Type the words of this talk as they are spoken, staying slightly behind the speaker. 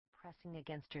Pressing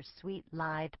against her sweet,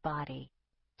 lithe body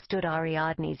stood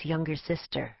Ariadne's younger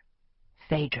sister,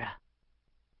 Phaedra,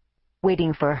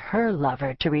 waiting for her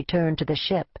lover to return to the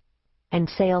ship and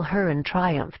sail her in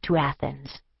triumph to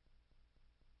Athens.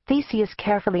 Theseus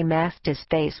carefully masked his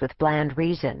face with bland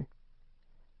reason.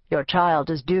 "Your child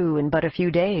is due in but a few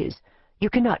days. You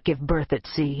cannot give birth at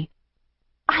sea."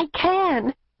 "I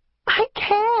can! I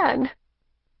can!"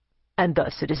 "And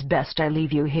thus it is best I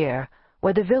leave you here,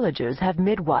 where the villagers have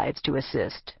midwives to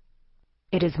assist.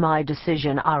 It is my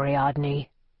decision, Ariadne."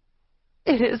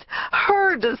 "It is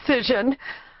her decision!"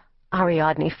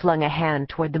 Ariadne flung a hand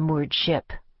toward the moored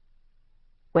ship.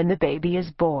 "When the baby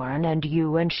is born and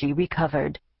you and she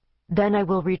recovered, then I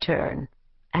will return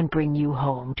and bring you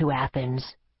home to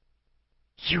Athens."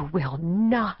 "You will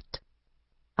not,"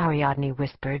 Ariadne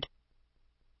whispered.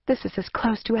 "This is as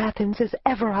close to Athens as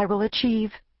ever I will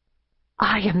achieve.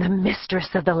 I am the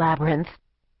mistress of the labyrinth,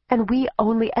 and we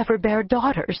only ever bear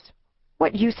daughters.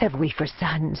 What use have we for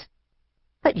sons?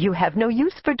 But you have no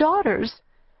use for daughters.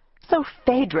 So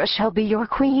Phaedra shall be your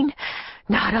queen,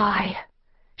 not I.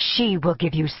 She will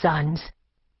give you sons,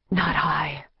 not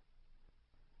I."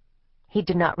 He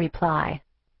did not reply,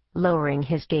 lowering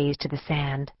his gaze to the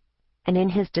sand, and in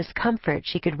his discomfort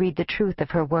she could read the truth of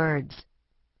her words.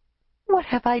 "What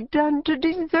have I done to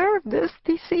deserve this,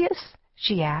 Theseus?"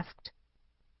 she asked.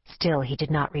 Still he did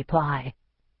not reply.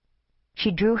 She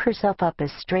drew herself up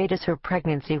as straight as her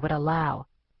pregnancy would allow,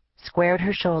 squared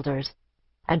her shoulders,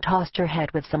 and tossed her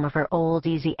head with some of her old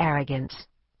easy arrogance.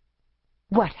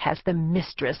 "What has the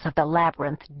mistress of the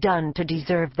labyrinth done to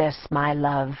deserve this, my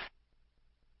love?"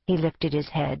 He lifted his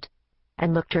head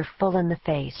and looked her full in the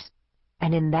face,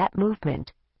 and in that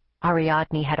movement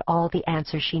Ariadne had all the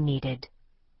answer she needed.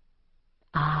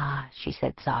 "Ah," she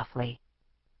said softly,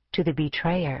 "to the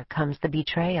betrayer comes the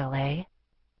betrayal, eh?"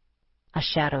 A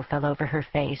shadow fell over her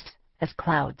face as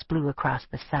clouds blew across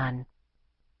the sun.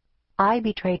 "I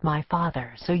betrayed my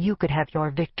father so you could have your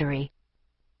victory.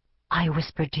 I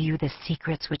whispered to you the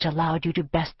secrets which allowed you to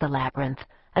best the labyrinth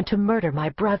and to murder my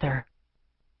brother.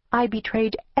 I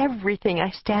betrayed everything I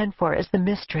stand for as the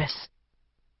mistress.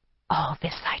 All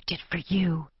this I did for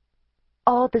you.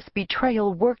 All this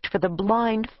betrayal worked for the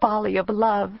blind folly of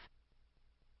love."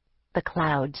 The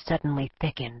clouds suddenly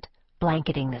thickened,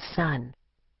 blanketing the sun,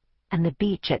 and the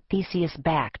beach at Theseus'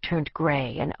 back turned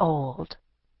gray and old.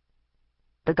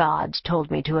 "The gods told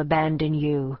me to abandon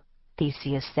you,"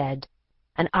 Theseus said,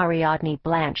 and Ariadne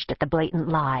blanched at the blatant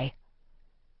lie.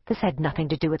 This had nothing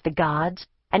to do with the gods,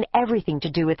 and everything to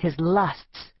do with his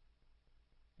lusts.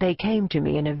 "They came to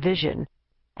me in a vision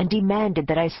and demanded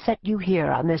that I set you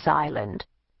here on this island.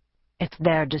 It's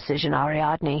their decision,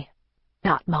 Ariadne,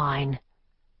 not mine."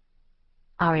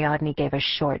 Ariadne gave a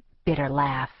short, bitter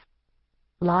laugh.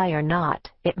 Lie or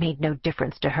not, it made no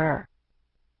difference to her.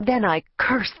 "Then I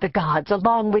curse the gods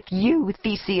along with you,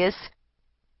 Theseus.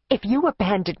 If you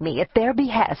abandon me at their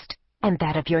behest, and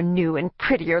that of your new and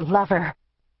prettier lover,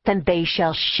 then they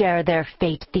shall share their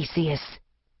fate, Theseus.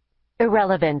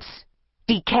 Irrelevance,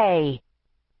 decay,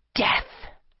 death."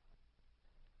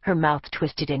 Her mouth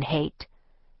twisted in hate.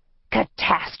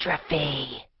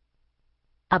 "Catastrophe."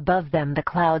 Above them the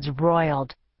clouds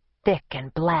roiled, thick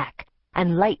and black,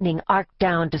 and lightning arced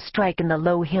down to strike in the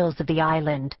low hills of the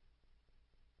island.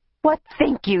 "What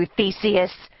think you,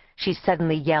 Theseus?" she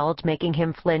suddenly yelled, making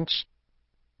him flinch.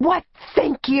 "What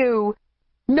think you?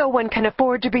 No one can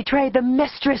afford to betray the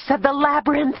mistress of the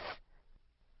labyrinth."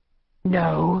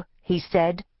 "No," he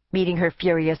said, meeting her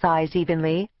furious eyes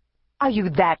evenly. "Are you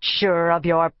that sure of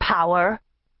your power?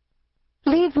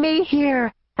 Leave me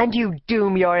here, and you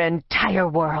doom your entire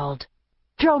world.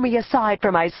 Throw me aside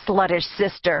for my sluttish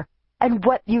sister, and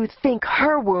what you think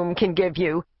her womb can give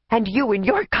you, and you and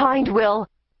your kind will—"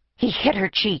 He hit her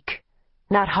cheek,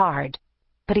 not hard,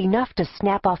 but enough to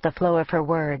snap off the flow of her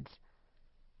words.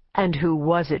 "And who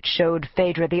was it showed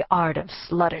Phaedra the art of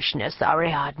sluttishness,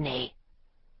 Ariadne?"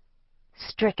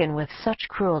 Stricken with such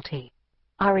cruelty,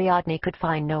 Ariadne could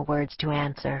find no words to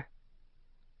answer.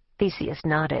 Theseus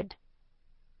nodded.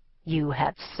 "You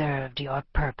have served your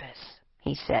purpose,"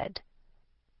 he said.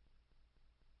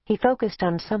 He focused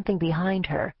on something behind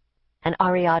her, and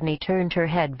Ariadne turned her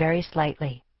head very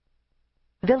slightly.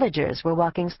 Villagers were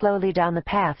walking slowly down the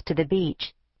path to the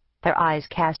beach, their eyes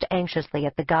cast anxiously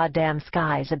at the goddamn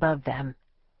skies above them.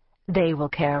 "They will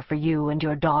care for you and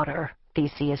your daughter,"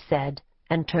 Theseus said,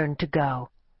 and turned to go.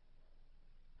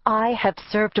 "I have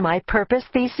served my purpose,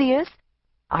 Theseus?"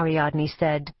 Ariadne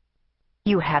said.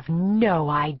 "You have no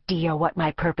idea what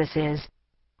my purpose is,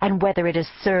 and whether it is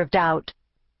served out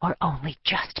or only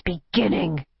just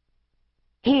beginning.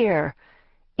 Here,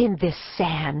 in this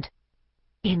sand,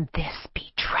 in this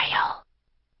betrayal."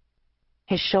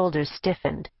 His shoulders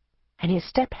stiffened, and his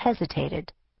step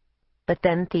hesitated, but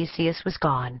then Theseus was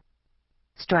gone,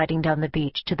 striding down the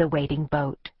beach to the waiting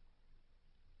boat.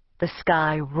 The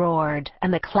sky roared,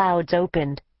 and the clouds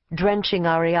opened, drenching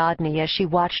Ariadne as she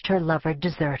watched her lover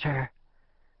desert her.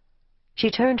 She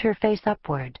turned her face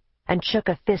upward and shook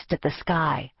a fist at the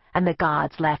sky, and the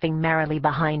gods laughing merrily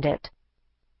behind it.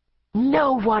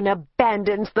 "No one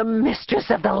abandons the mistress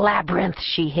of the labyrinth,"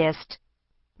 she hissed.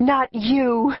 "Not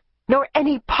you, nor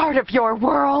any part of your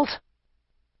world."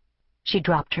 She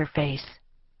dropped her face.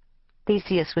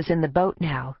 Theseus was in the boat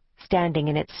now, standing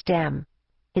in its stem,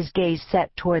 his gaze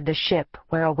set toward the ship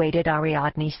where awaited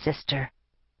Ariadne's sister.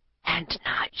 "And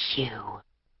not you,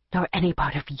 nor any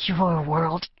part of your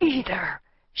world either,"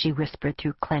 she whispered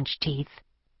through clenched teeth.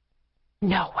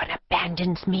 "No one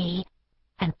abandons me,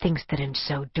 and thinks that in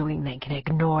so doing they can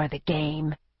ignore the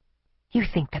game. You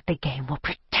think that the game will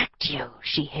protect you,"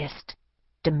 she hissed,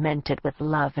 demented with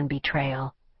love and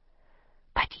betrayal.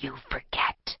 "But you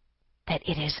forget that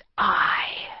it is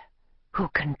I who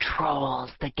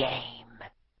controls the game."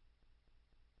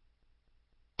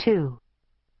 2.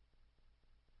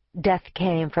 Death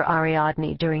came for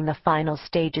Ariadne during the final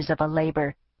stages of a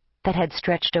labor that had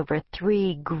stretched over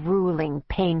 3 grueling,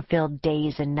 pain-filled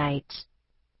days and nights.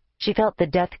 She felt the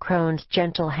death crone's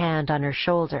gentle hand on her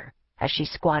shoulder as she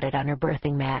squatted on her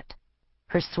birthing mat,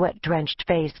 her sweat-drenched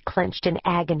face clenched in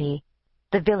agony,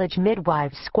 the village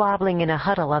midwives squabbling in a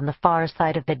huddle on the far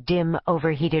side of the dim,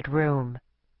 overheated room.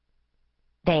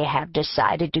 "They have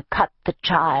decided to cut the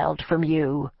child from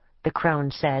you," the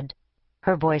crone said,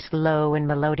 her voice low and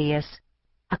melodious,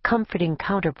 a comforting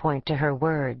counterpoint to her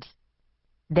words.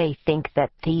 "They think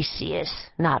that Theseus,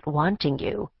 not wanting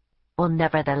you, will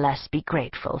nevertheless be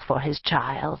grateful for his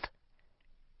child.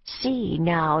 See,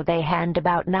 now they hand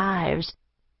about knives,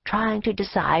 trying to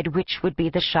decide which would be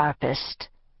the sharpest,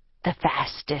 the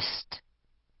fastest."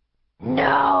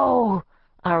 "No!"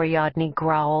 Ariadne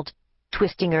growled,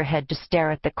 twisting her head to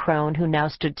stare at the crone who now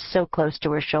stood so close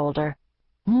to her shoulder.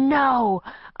 "No,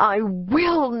 I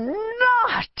will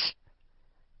not!"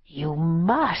 "You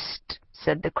must,"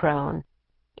 said the crone.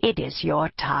 "It is your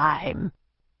time."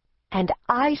 "And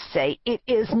I say it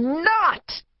is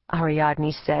not,"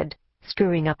 Ariadne said,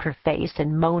 screwing up her face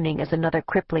and moaning as another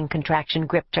crippling contraction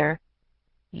gripped her.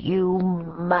 "You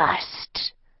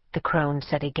must," the crone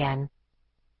said again,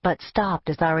 but stopped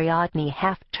as Ariadne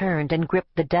half turned and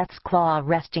gripped the death's claw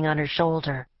resting on her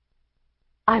shoulder.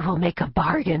 "I will make a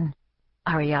bargain,"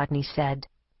 Ariadne said.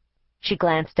 She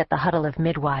glanced at the huddle of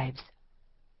midwives.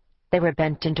 They were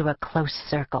bent into a close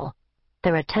circle,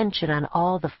 their attention on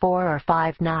all the 4 or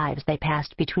 5 knives they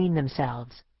passed between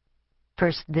themselves.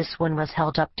 First this one was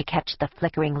held up to catch the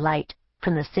flickering light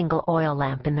from the single oil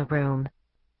lamp in the room,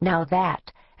 now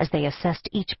that, as they assessed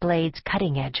each blade's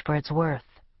cutting edge for its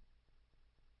worth.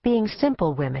 Being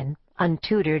simple women,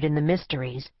 untutored in the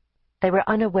mysteries, they were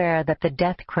unaware that the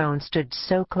death crone stood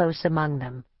so close among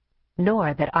them,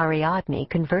 nor that Ariadne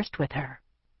conversed with her.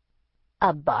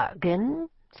 "A bargain?"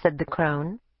 said the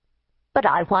crone. "But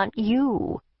I want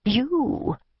you.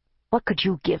 You. What could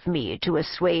you give me to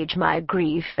assuage my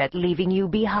grief at leaving you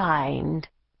behind?"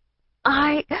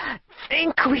 "I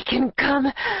think we can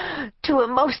come to a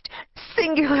most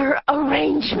singular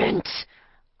arrangement,"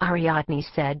 Ariadne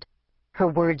said, her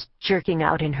words jerking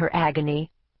out in her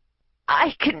agony.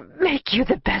 "I can make you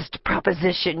the best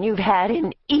proposition you've had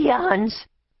in eons."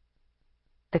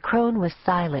 The crone was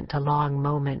silent a long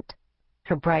moment,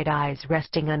 her bright eyes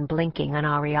resting unblinking on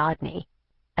Ariadne,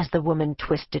 as the woman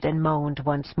twisted and moaned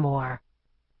once more.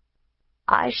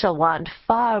 "I shall want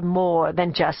far more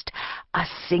than just a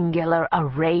singular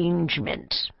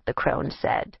arrangement," the crone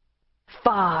said.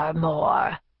 "Far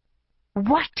more.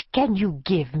 What can you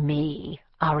give me,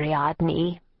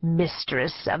 Ariadne,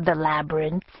 mistress of the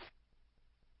labyrinth?"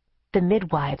 The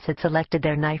midwives had selected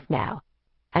their knife now,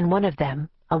 and one of them,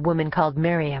 a woman called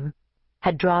Miriam,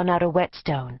 had drawn out a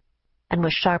whetstone and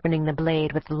was sharpening the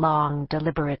blade with long,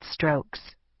 deliberate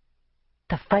strokes.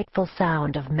 The frightful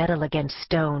sound of metal against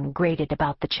stone grated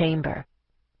about the chamber,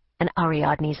 and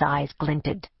Ariadne's eyes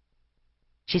glinted.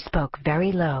 She spoke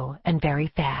very low and very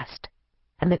fast,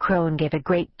 and the crone gave a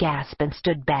great gasp and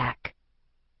stood back.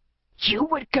 "You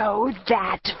would go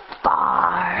that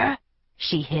far?"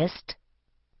 she hissed.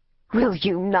 "Will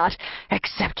you not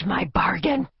accept my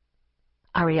bargain?"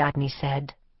 Ariadne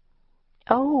said.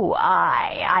 "Oh,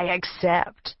 I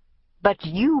accept. But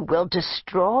you will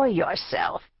destroy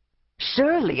yourself.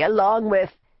 Surely along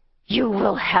with—" "You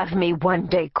will have me one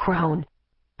day, crone,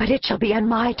 but it shall be on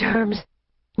my terms,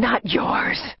 not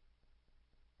yours.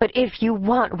 But if you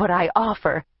want what I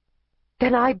offer,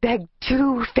 Then I beg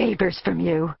 2 favors from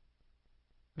you."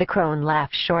 The crone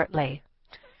laughed shortly.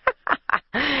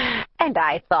 "And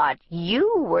I thought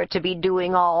you were to be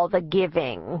doing all the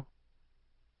giving."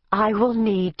 "I will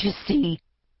need to see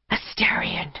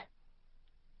Asterion."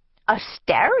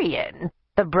 "Asterion?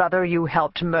 The brother you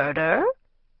helped murder?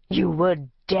 You would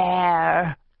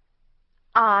dare?"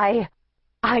 I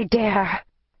dare.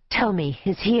 Tell me,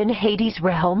 is he in Hades'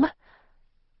 realm?"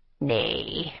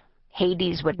 "Nay,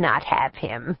 Hades would not have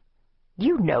him.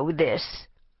 You know this."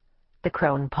 The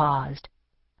crone paused,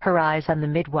 her eyes on the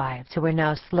midwives, who were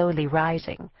now slowly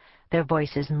rising, their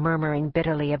voices murmuring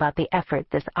bitterly about the effort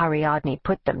this Ariadne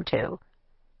put them to.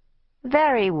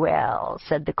 "Very well,"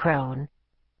 said the crone.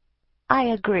 "I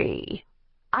agree.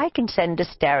 I can send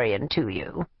Asterion to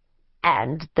you.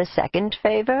 And the second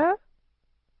favor?"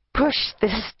 "Push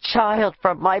this child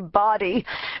from my body,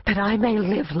 that I may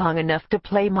live long enough to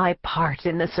play my part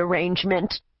in this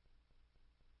arrangement."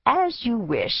 "As you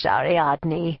wish,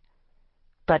 Ariadne.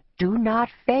 But do not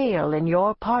fail in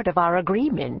your part of our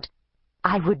agreement.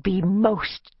 I would be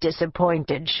most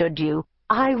disappointed should you."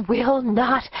 "I will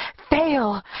not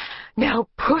fail. Now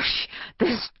push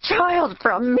this child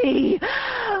from me."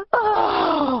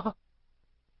 Oh!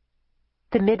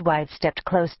 The midwife stepped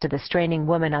close to the straining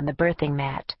woman on the birthing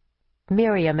mat,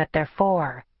 Miriam at their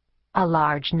fore, a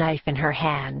large knife in her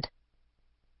hand.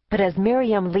 But as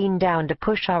Miriam leaned down to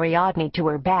push Ariadne to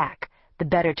her back, the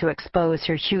better to expose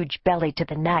her huge belly to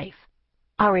the knife,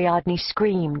 Ariadne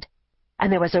screamed,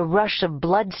 and there was a rush of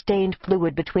blood-stained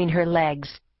fluid between her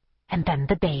legs, and then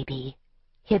the baby,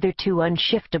 hitherto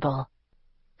unshiftable,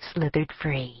 slithered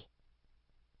free.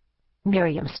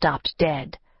 Miriam stopped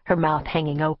dead, her mouth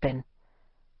hanging open.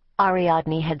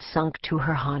 Ariadne had sunk to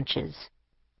her haunches,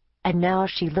 and now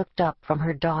she looked up from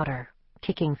her daughter,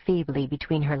 kicking feebly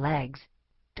between her legs,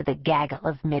 to the gaggle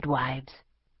of midwives.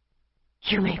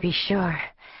 "You may be sure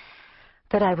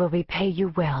that I will repay you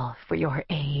well for your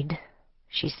aid,"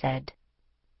 she said.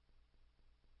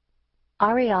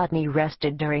 Ariadne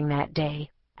rested during that day,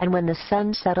 and when the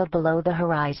sun settled below the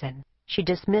horizon, she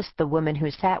dismissed the woman who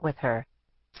sat with her,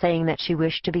 saying that she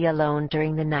wished to be alone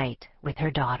during the night with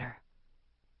her daughter.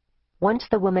 Once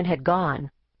the woman had gone,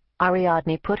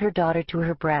 Ariadne put her daughter to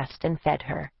her breast and fed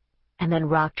her, and then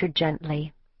rocked her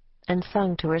gently and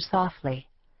sung to her softly,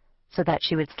 so that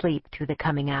she would sleep through the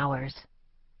coming hours.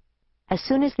 As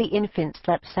soon as the infant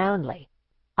slept soundly,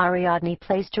 Ariadne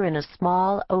placed her in a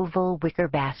small oval wicker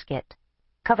basket,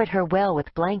 covered her well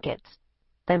with blankets,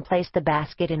 then placed the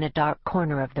basket in a dark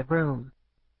corner of the room.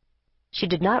 She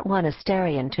did not want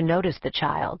Asterion to notice the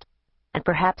child, and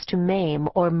perhaps to maim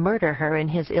or murder her in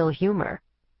his ill humor.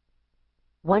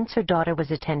 Once her daughter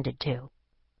was attended to,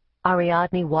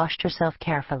 Ariadne washed herself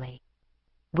carefully,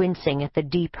 wincing at the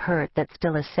deep hurt that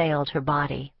still assailed her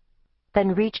body,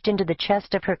 then reached into the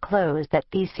chest of her clothes that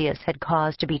Theseus had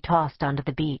caused to be tossed onto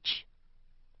the beach.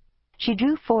 She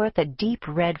drew forth a deep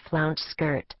red flounced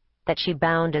skirt that she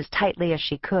bound as tightly as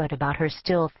she could about her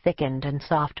still thickened and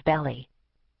soft belly,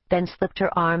 then slipped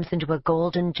her arms into a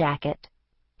golden jacket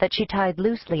that she tied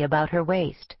loosely about her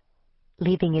waist,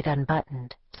 leaving it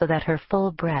unbuttoned so that her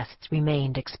full breasts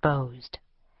remained exposed.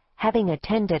 Having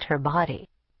attended her body,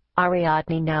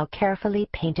 Ariadne now carefully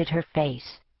painted her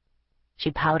face.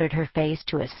 She powdered her face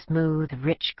to a smooth,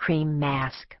 rich cream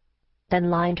mask, then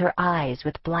lined her eyes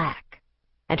with black,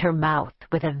 and her mouth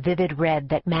with a vivid red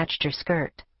that matched her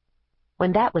skirt.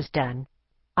 When that was done,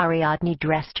 Ariadne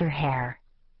dressed her hair.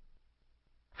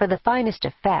 For the finest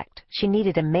effect, she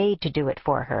needed a maid to do it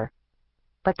for her,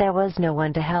 but there was no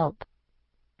one to help,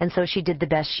 and so she did the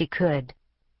best she could,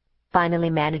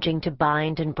 finally managing to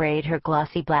bind and braid her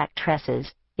glossy black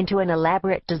tresses into an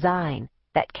elaborate design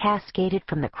that cascaded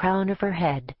from the crown of her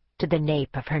head to the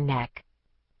nape of her neck.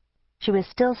 She was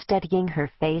still studying her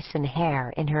face and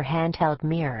hair in her handheld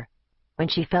mirror when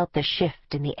she felt the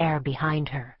shift in the air behind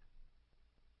her.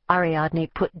 Ariadne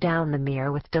put down the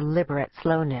mirror with deliberate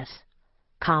slowness,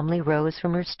 calmly rose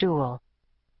from her stool,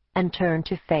 and turned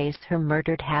to face her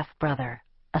murdered half-brother,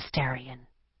 Asterion.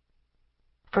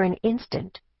 For an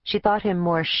instant she thought him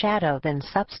more shadow than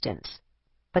substance,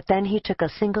 but then he took a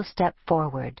single step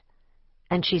forward,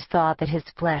 and she saw that his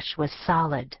flesh was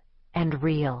solid and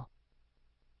real,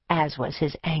 as was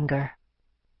his anger.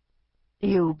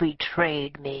 "You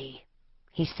betrayed me,"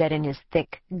 he said in his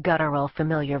thick, guttural,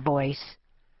 familiar voice.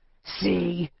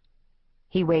 "See,"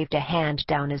 he waved a hand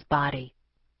down his body,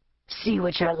 "see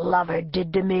what your lover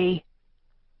did to me."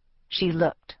 She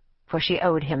looked, for she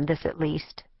owed him this at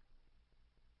least.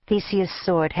 Theseus'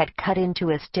 sword had cut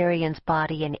into Asterion's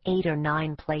body in 8 or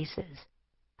 9 places,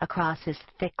 across his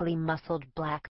thickly muscled black